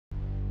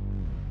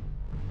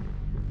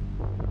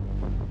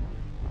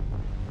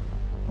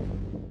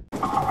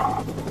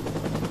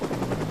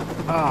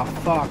Oh,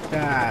 fuck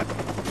that.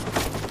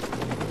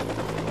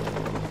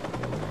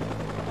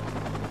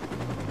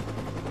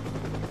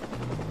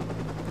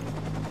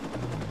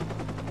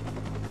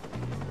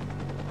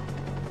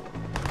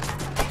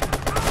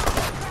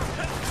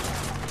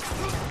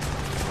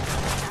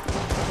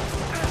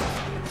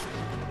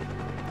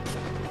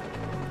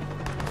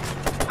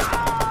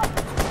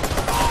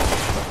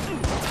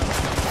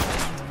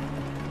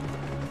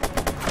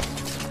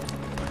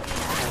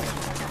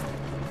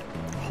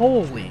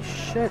 Holy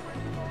shit.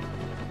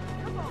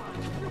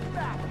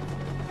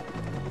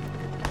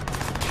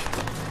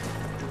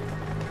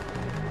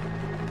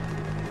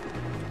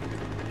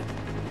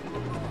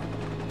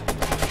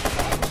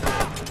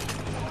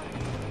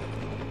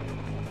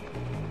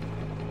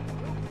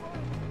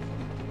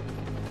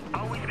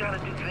 Always gotta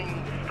do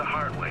things the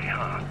hard way,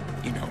 huh?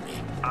 You know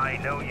me. I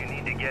know you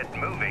need to get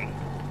moving.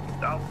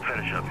 I'll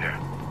finish up here.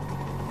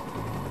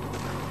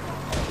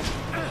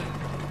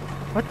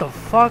 What the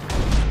fuck?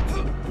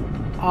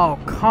 Oh,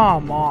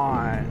 come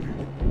on.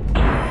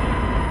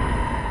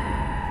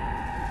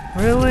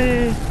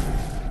 Really?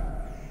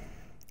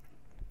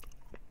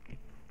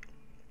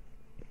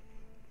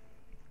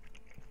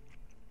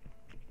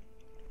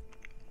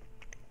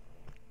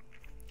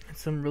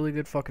 It's some really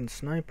good fucking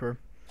sniper.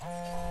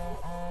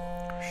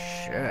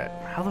 Shit.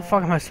 How the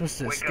fuck am I supposed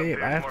to escape?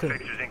 I have to.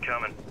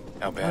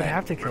 How bad? I would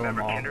have to kill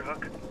them all.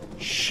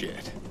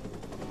 Shit.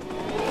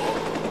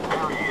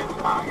 There he is.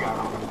 I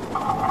got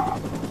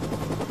him.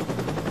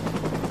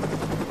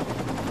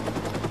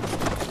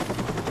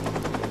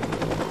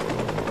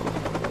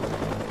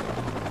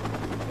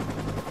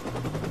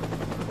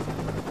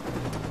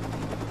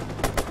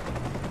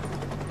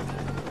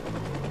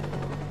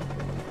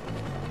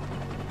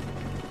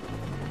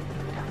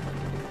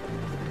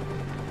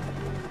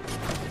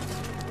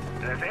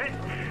 That's it?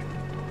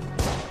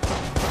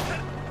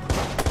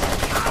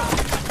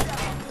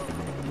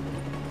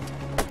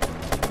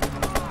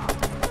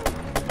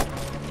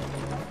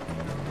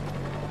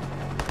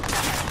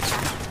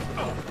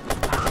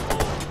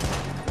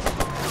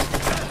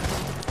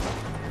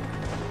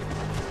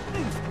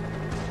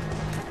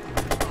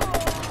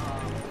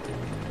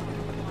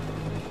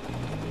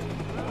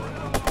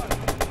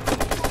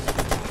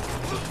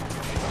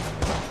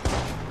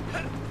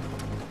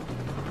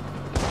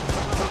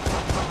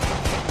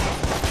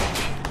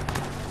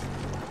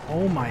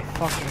 Oh my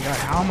fucking god,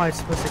 how am I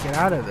supposed to get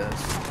out of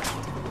this?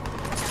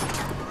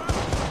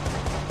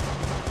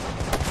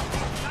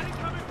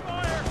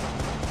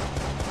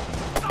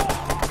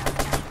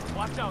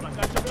 Watch out, I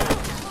got your back.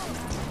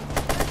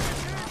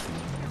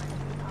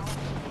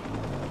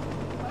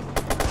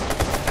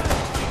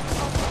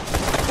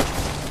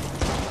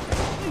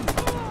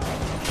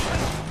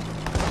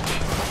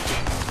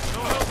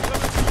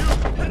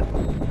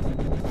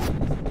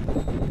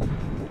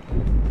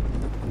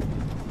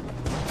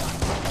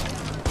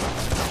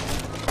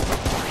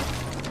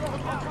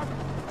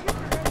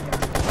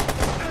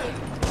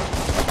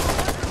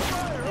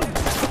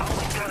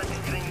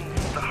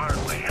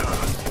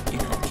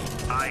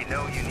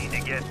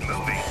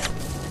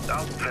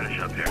 I'll finish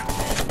up here.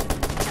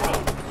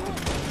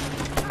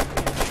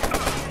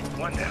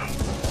 One down.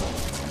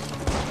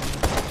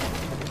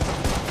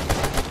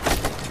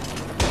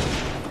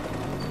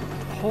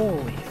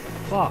 Holy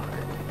fuck.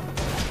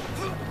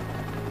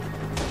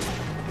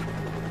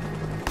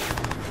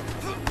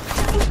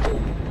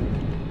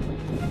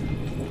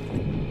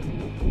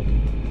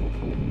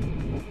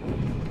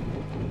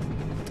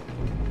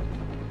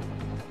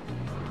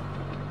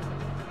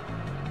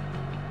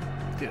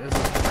 Dude, this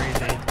is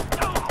crazy.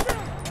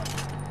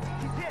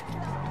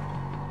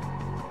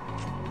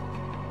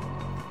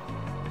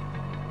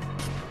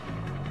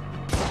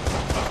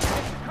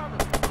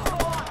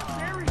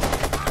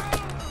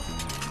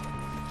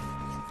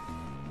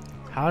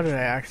 How did I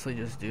actually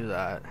just do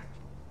that?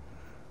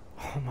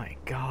 Oh my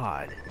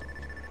god.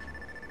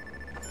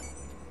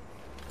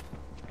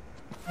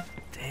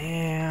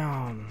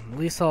 Damn. At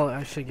least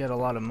I should get a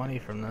lot of money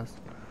from this.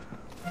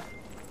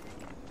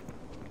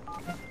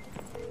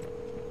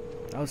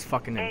 That was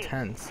fucking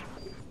intense.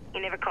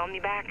 You never called me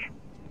back.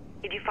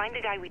 Did you find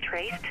the guy we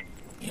traced?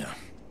 Yeah.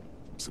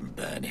 Some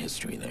bad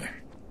history there.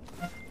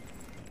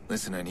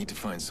 Listen, I need to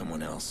find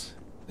someone else.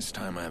 This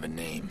time I have a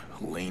name.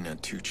 HELENA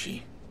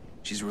TUCCI.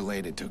 She's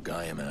related to a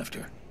guy I'm after.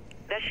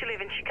 Does she live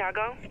in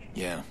Chicago?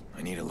 Yeah,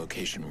 I need a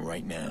location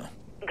right now.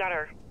 Got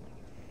her.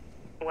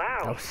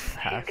 Wow. That was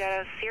fast. She's got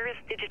a serious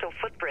digital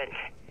footprint.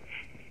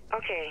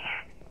 Okay.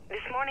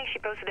 This morning she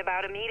posted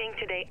about a meeting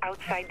today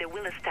outside the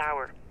Willis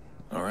Tower.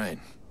 All right.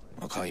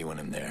 I'll call you when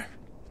I'm there.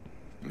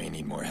 You may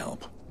need more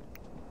help.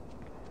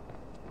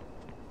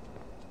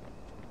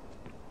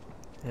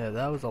 Yeah,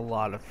 that was a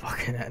lot of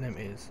fucking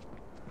enemies.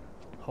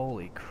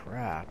 Holy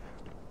crap.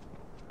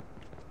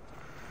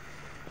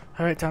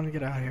 Alright, time to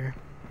get out of here.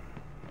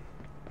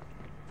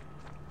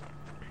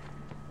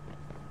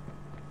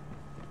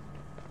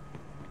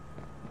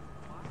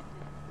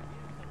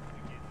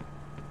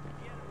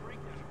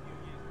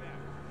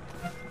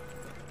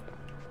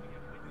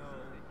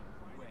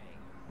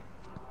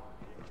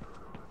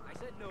 I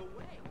said no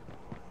way.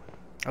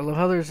 I love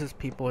how there's just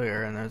people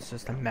here and there's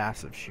just a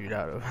massive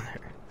shootout over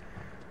there.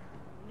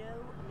 No, no,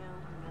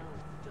 no.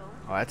 Don't.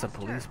 Oh, that's a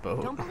trust her. police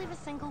boat. Don't believe a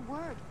single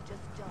word.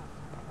 Just don't.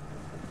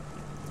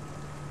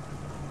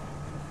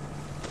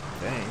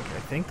 I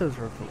think those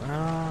were. Oh,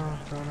 I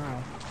don't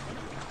know.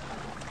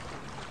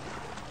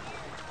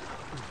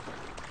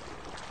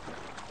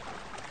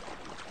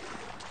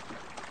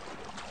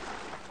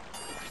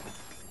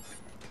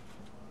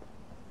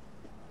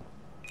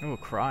 Oh,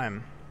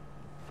 crime.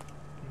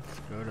 Let's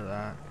go to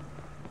that.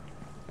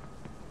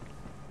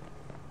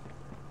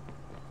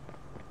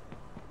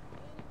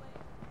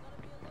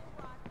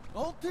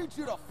 I'll teach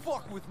you to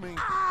fuck with me. Get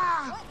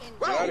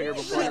out of here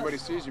before anybody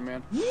sees you,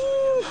 man.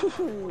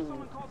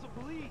 Someone calls the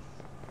police.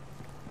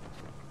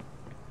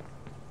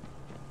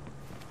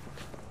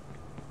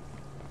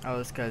 Oh,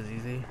 this guy's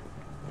easy.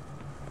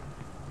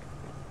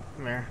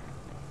 Come here.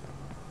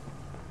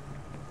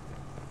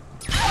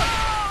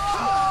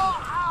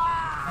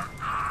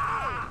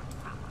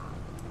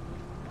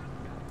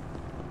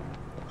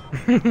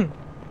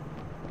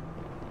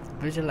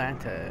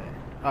 Vigilante.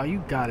 Oh,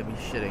 you gotta be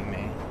shitting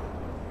me.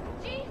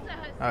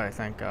 Alright,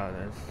 thank God.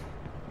 I was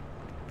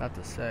about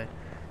to say.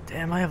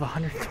 Damn, I have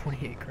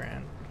 128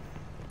 grand.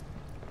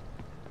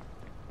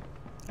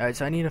 Alright,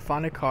 so I need to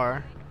find a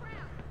car.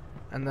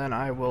 And then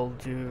I will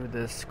do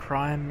this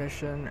crime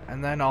mission.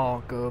 And then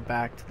I'll go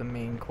back to the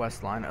main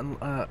quest line.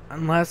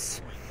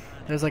 Unless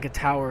there's like a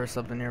tower or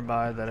something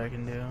nearby that I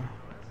can do.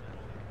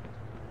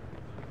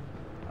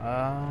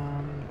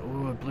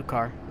 Ooh, a blue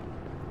car.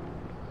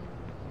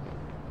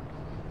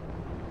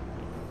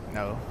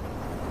 No.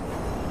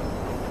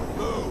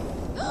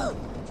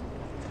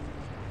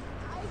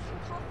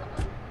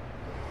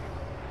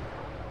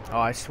 Oh,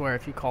 I swear,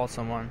 if you call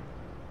someone.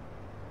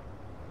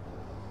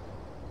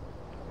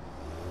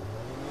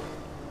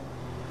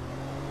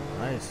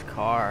 Nice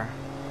car.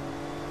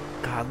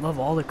 God, I love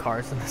all the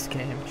cars in this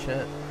game.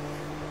 Shit.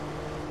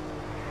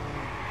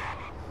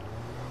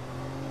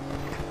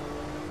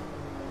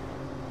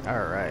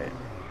 Alright.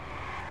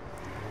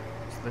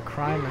 So the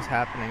crime is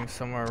happening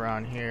somewhere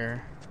around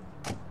here.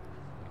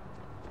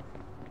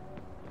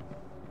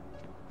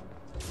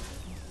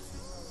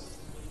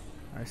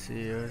 I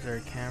see you. Is there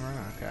a camera?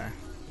 Okay.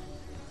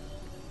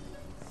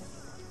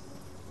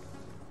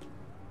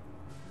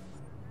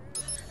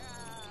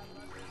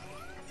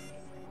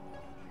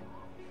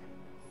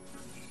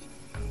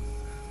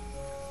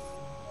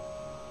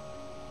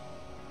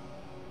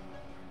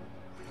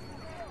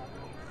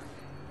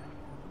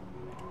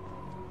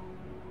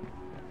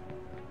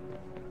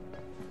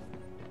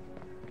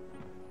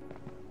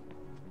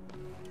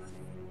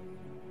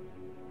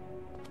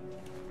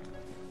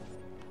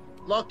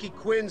 Lucky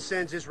Quinn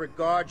sends his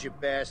regards, you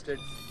bastard.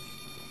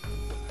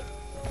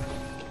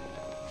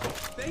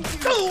 Thank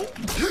you.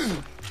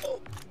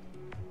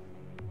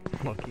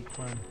 Lucky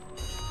Quinn.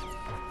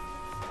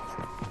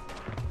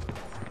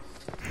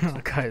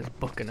 That guy is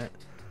booking it.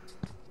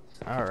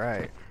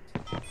 Alright.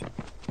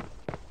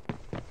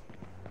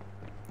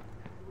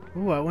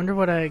 Ooh, I wonder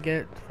what I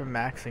get for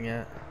maxing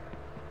it.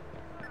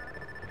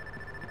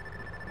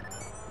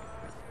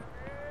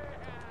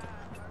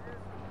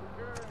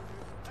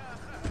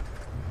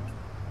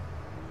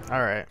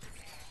 Alright.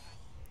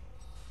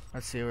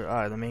 Let's see what.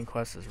 Alright, the main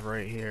quest is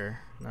right here.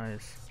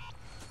 Nice.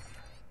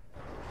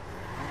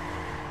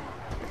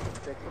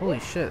 Holy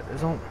shit,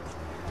 there's only.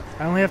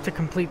 I only have to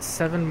complete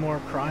 7 more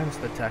crimes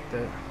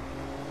detected.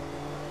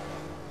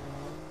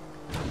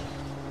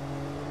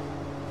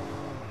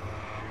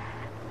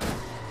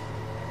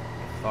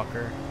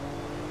 Fucker.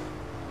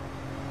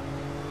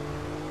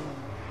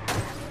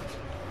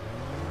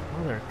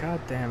 Mother,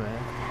 god damn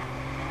it.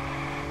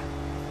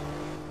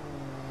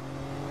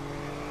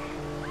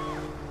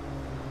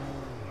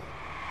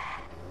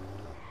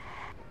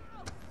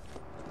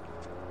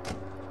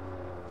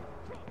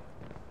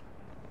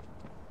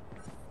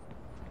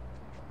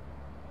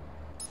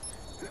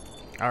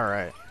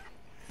 Alright.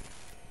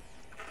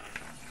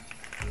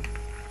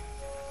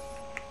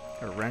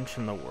 A wrench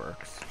in the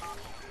works.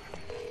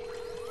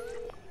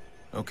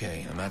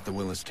 Okay, I'm at the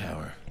Willis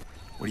Tower.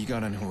 What do you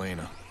got on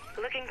Helena?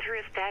 Looking through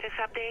his status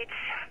updates,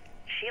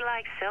 she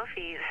likes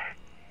selfies.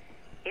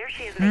 Here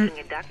she is making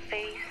a duck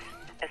face,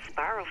 a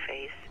sparrow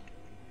face.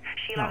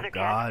 She loves her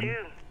cats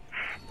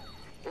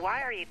too.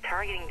 Why are you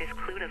targeting this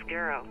clueless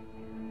girl?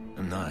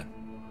 I'm not.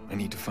 I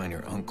need to find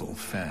her uncle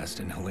fast,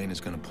 and Helena's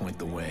gonna point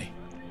the way.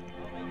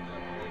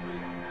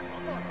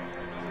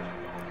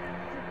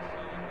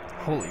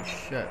 Holy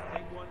shit.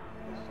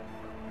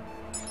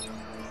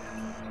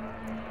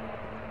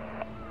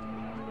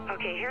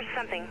 Okay, here's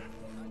something.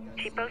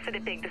 She posted a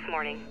pic this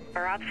morning.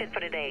 Her outfit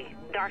for the day.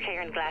 Dark hair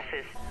and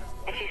glasses.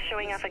 And she's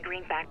showing off a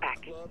green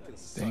backpack.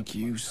 Thank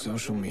you,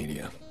 social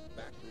media.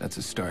 That's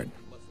a start.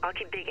 I'll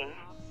keep digging.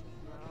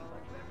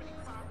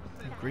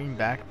 A green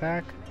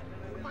backpack?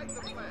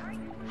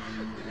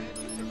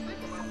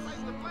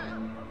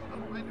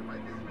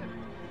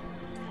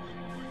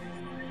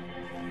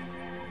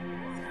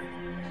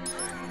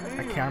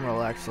 A camera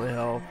will actually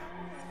help.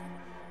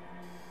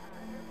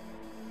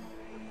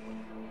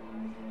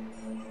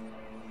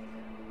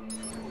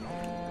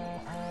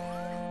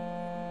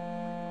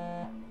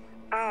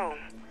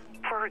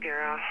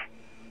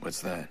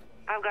 What's that?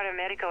 I've got her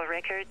medical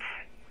records.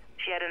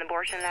 She had an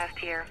abortion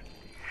last year.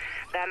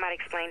 That might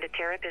explain the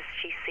therapist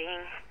she's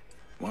seeing.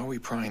 Why are we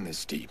prying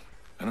this deep?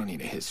 I don't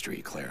need a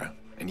history, Clara.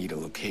 I need a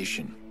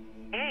location.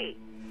 Hey,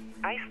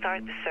 I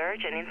start the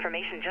search and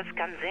information just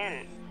comes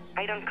in.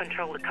 I don't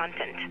control the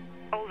content.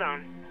 Hold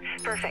on.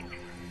 Perfect.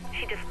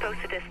 She just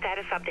posted a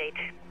status update.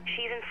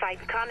 She's inside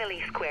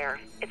Connolly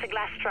Square. It's a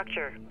glass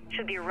structure.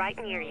 Should be right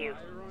near you.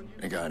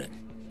 I got it.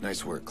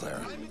 Nice work,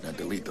 Clara. Now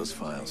delete those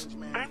files.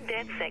 I'm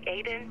dead sick,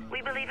 Aiden.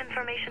 We believe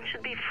information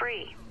should be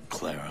free.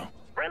 Clara.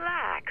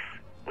 Relax.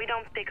 We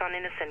don't pick on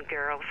innocent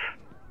girls.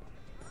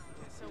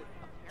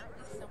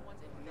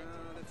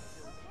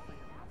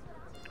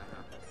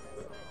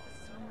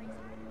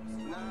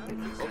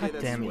 God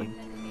damn you.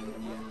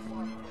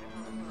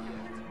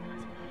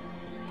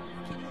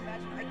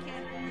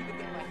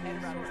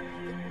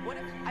 What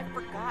if I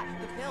forgot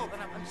the pill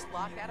and I'm just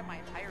locked out of my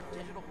entire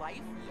digital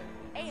life?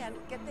 And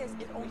get this,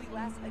 it only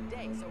lasts a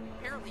day, so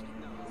apparently you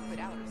can poop it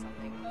out or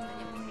something.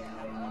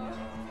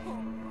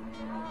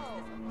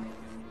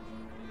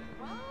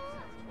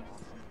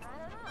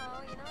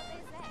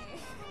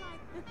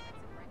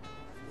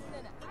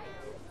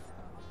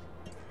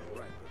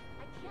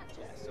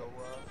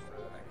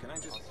 Can I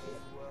just...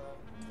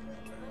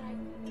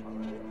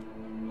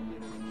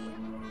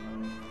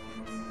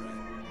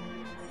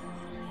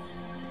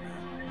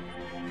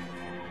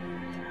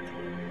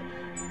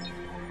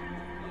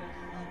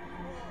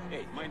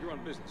 Hey, mind your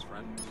own business,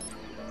 friend.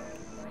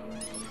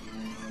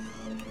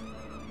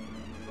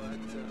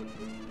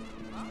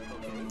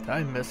 Did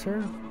I miss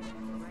her?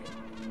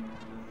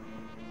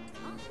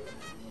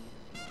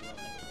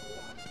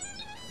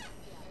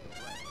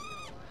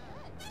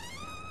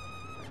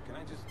 Can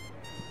I just...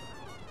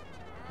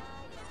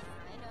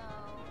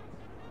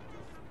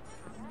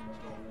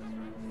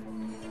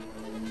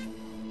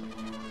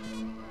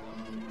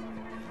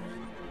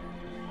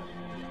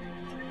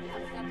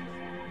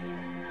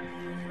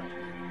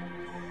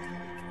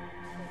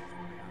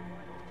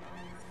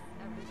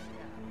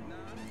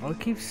 Well, it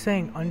keeps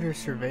saying under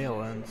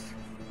surveillance.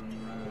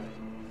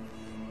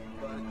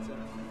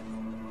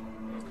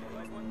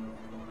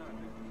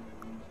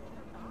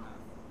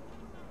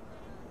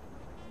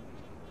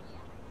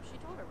 She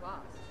told her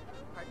boss.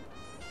 Pardon?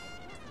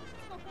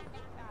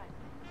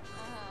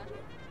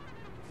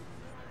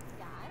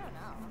 Yeah, I don't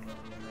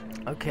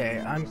know. Okay,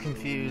 I'm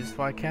confused.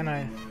 Why can't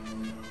I?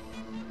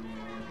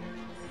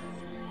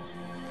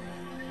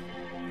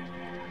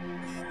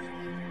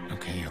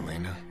 Okay,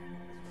 Helena.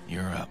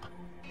 You're up.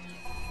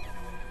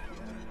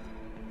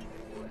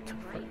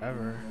 Took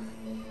forever.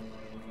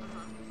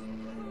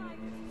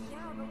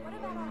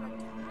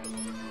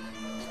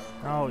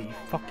 Oh, you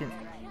fucking...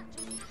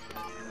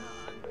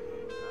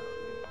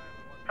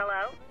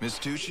 Hello? Miss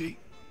Tucci?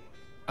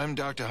 I'm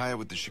Dr. Hyatt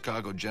with the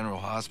Chicago General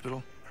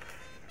Hospital.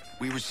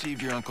 We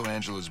received your Uncle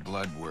Angelo's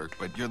blood work,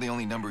 but you're the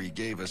only number he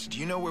gave us. Do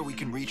you know where we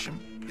can reach him?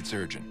 It's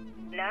urgent.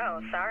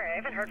 No, sorry. I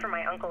haven't heard from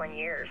my uncle in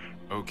years.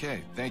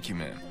 Okay, thank you,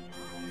 ma'am.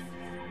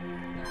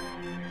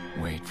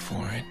 Wait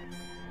for it.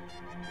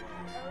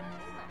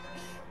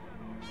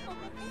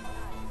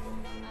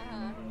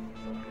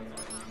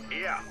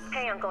 Yeah.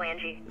 Hey, Uncle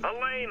Angie.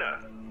 Helena,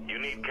 you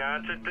need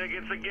concert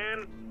tickets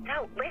again?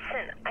 No,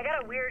 listen. I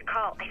got a weird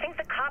call. I think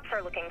the cops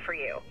are looking for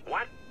you.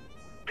 What?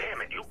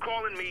 Damn it, you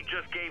calling me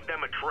just gave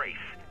them a trace.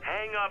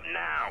 Hang up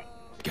now.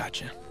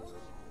 Gotcha.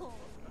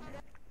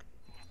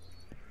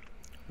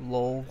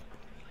 Lol.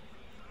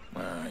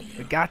 Where are you?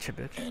 I gotcha,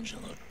 bitch.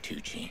 Angelo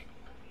Tucci.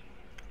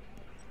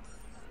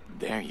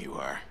 There you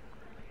are.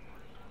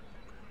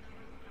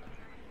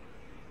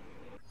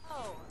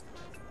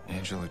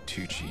 Angelo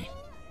Tucci.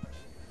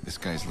 This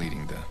guy's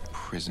leading the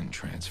prison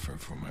transfer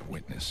for my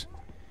witness.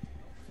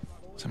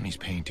 Somebody's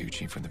paying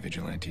Tucci for the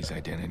vigilante's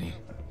identity.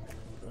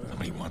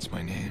 Somebody wants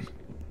my name.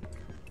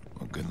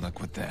 Well, good luck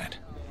with that.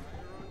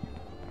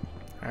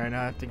 Alright,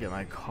 now I have to get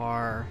my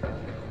car.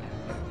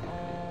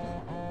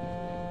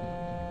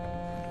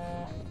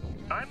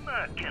 I'm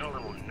getting a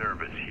little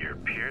nervous here,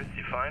 Pierce.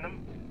 You find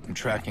him? I'm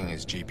tracking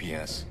his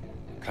GPS.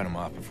 Cut him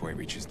off before he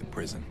reaches the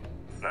prison.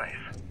 Nice.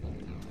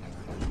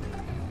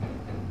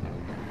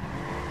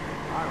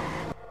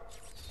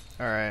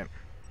 Alright.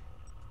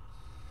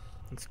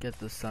 Let's get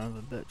this son of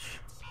a bitch.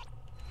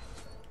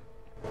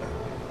 So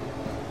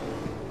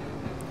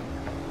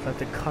I have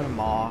to cut him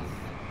off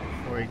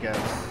before he gets...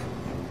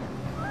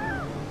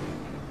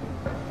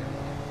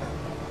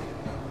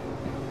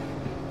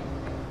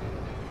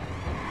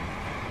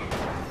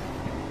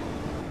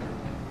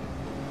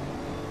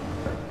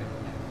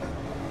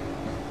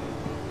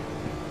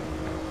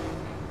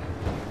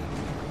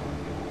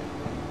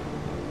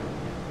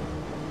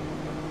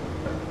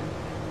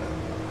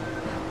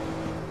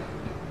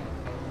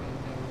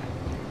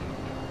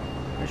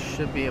 I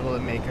should be able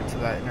to make it to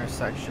that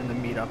intersection to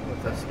meet up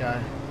with this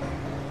guy.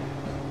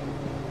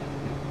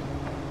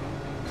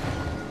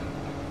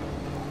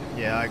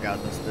 Yeah, I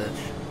got this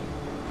bitch.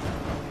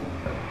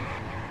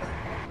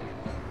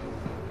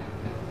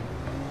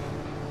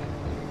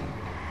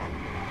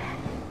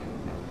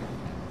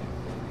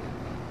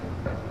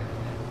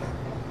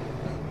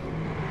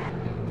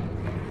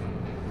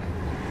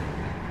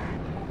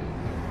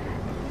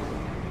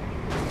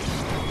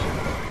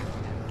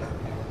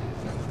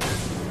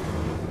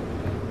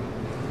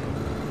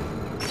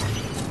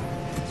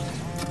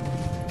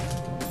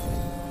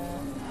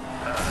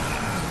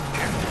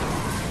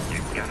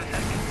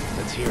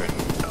 hear it.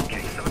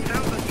 Okay, so it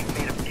sounds like you've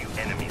made a few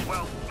enemies.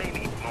 Well,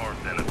 maybe more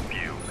than a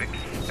few.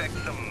 Expect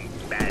some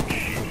bad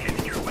shit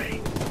headed your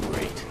way.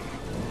 Great.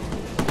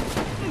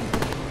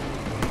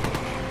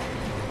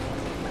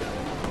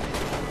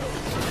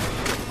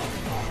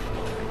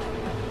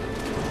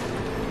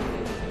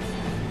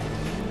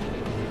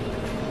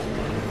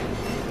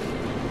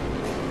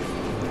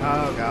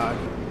 Oh god.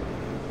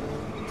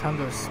 Time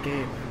to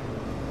escape.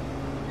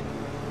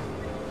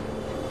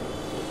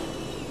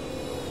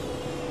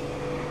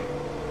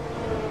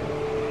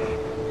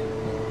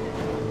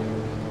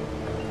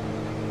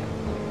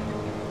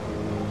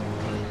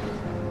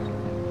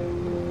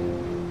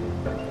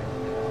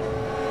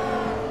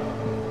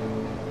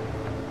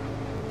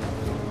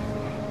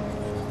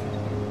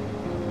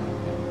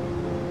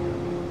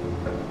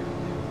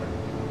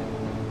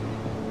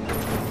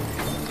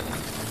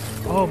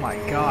 Oh my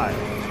god.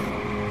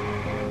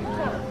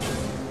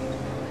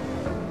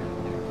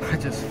 I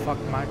just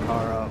fucked my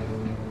car up.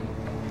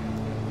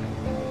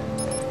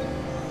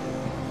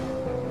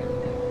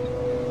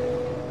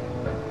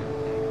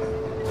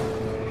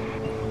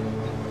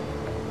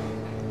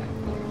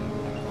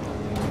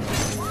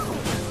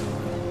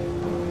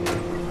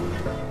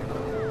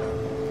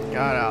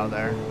 Got out of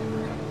there.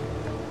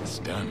 It's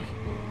done.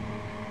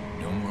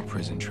 No more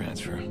prison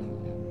transfer.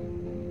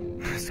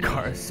 This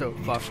car is so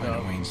fucked Find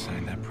up. a way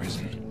inside that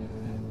prison.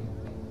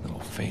 A little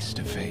face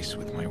to face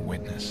with my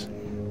witness.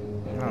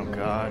 Oh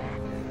god.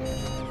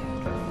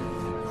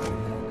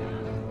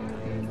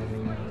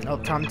 Oh,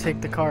 time to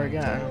take the car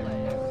again.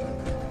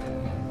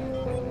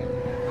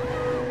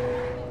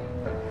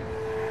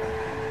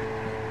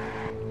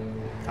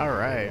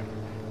 Alright.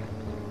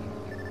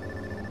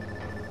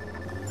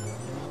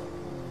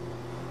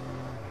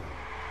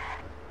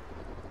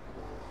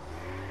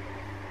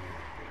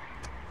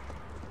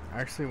 I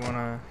actually want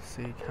to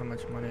see how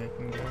much money I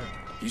can get.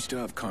 You still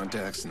have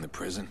contacts in the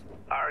prison?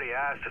 I already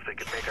asked if they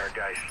could make our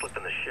guys slip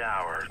in the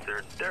shower.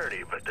 They're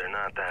dirty, but they're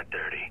not that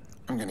dirty.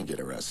 I'm gonna get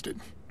arrested.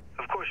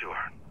 Of course you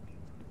are.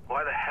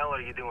 Why the hell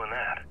are you doing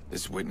that?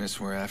 This witness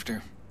we're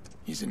after,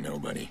 he's a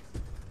nobody.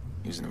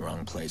 He was in the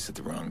wrong place at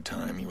the wrong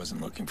time. He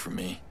wasn't looking for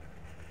me.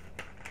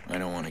 I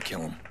don't want to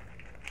kill him.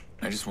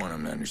 I just want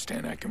him to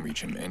understand I can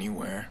reach him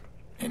anywhere,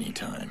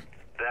 anytime.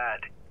 That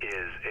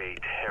is a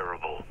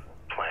terrible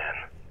plan.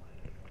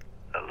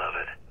 I love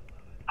it.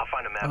 I'll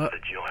find a map of the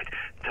joint.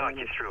 Talk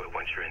you through it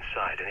once you're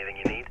inside. Anything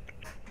you need?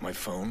 My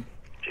phone?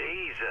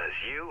 Jesus,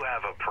 you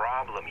have a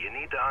problem. You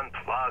need to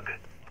unplug.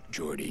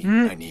 Jordy,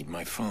 I need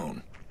my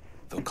phone.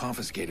 They'll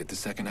confiscate it the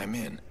second I'm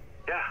in.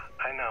 Yeah,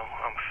 I know.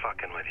 I'm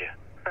fucking with you.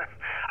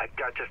 I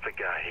got just a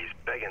guy. He's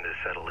begging to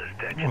settle his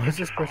debt. What is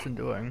this person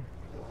doing?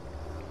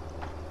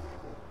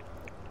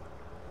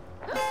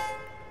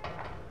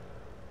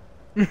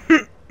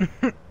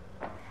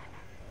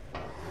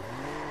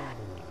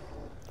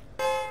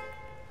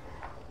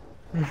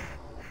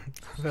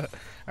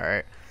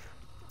 Alright.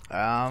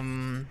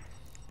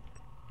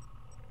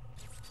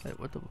 Wait,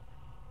 what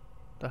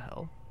the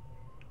hell?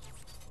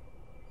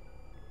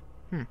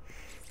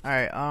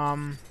 Alright,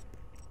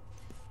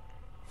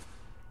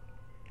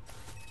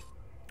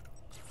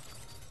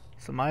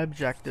 so my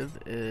objective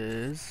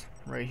is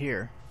right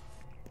here.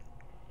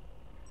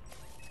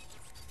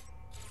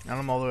 And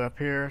I'm all the way up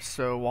here,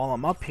 so while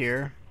I'm up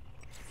here,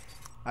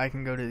 I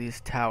can go to these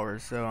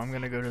towers. So I'm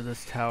gonna go to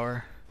this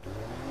tower.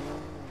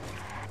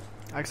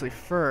 Actually,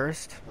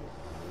 first,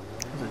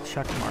 there's a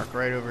check mark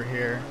right over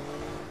here.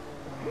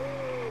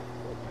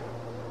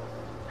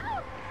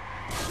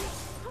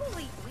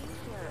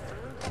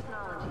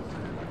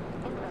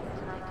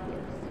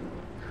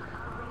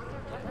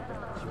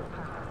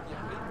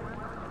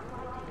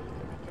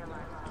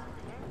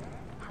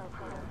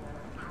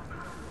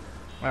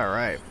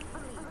 Alright.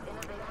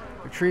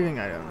 Retrieving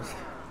items.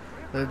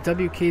 The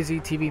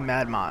WKZ-TV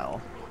Mad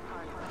Mile.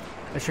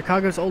 As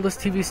Chicago's oldest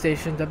TV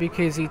station,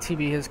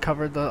 WKZ-TV has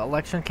covered the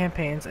election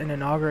campaigns and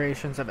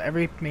inaugurations of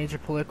every major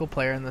political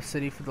player in the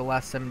city for the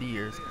last 70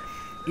 years.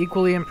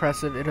 Equally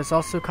impressive, it has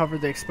also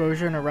covered the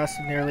exposure and arrest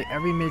of nearly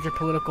every major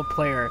political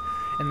player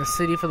in the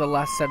city for the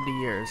last 70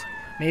 years.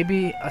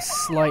 Maybe a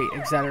slight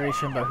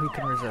exaggeration, but who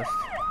can resist?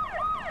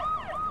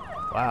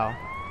 Wow.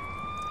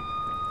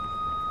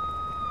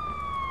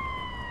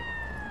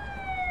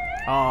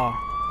 Oh,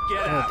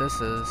 I know what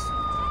this is.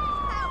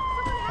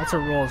 That's a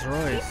Rolls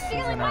Royce,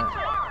 isn't it?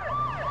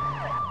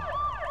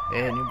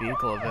 Yeah, new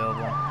vehicle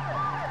available.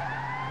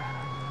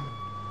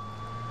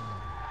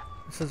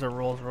 This is a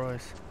Rolls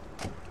Royce.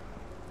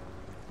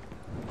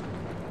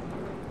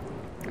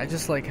 I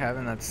just like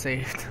having that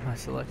saved in my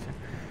selection.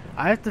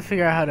 I have to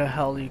figure out how the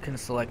hell you can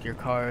select your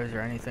cars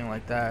or anything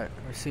like that,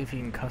 or see if you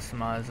can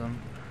customize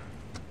them.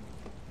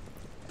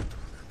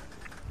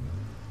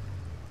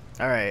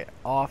 Alright,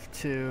 off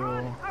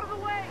to...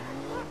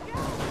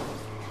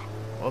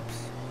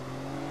 Whoops.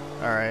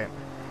 Alright.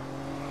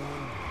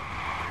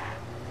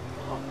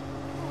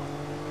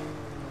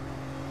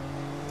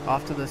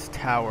 Off to this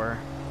tower.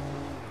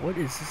 What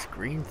is this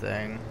green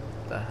thing?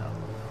 What the hell?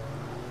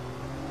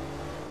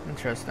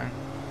 Interesting.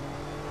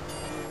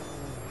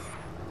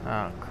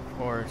 Oh, Of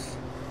course.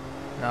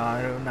 No,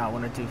 I do not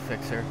want to do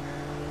fixer.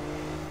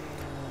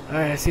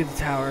 Alright, I see the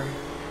tower.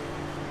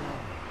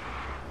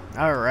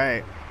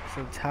 Alright.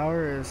 So the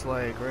tower is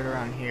like right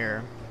around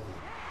here.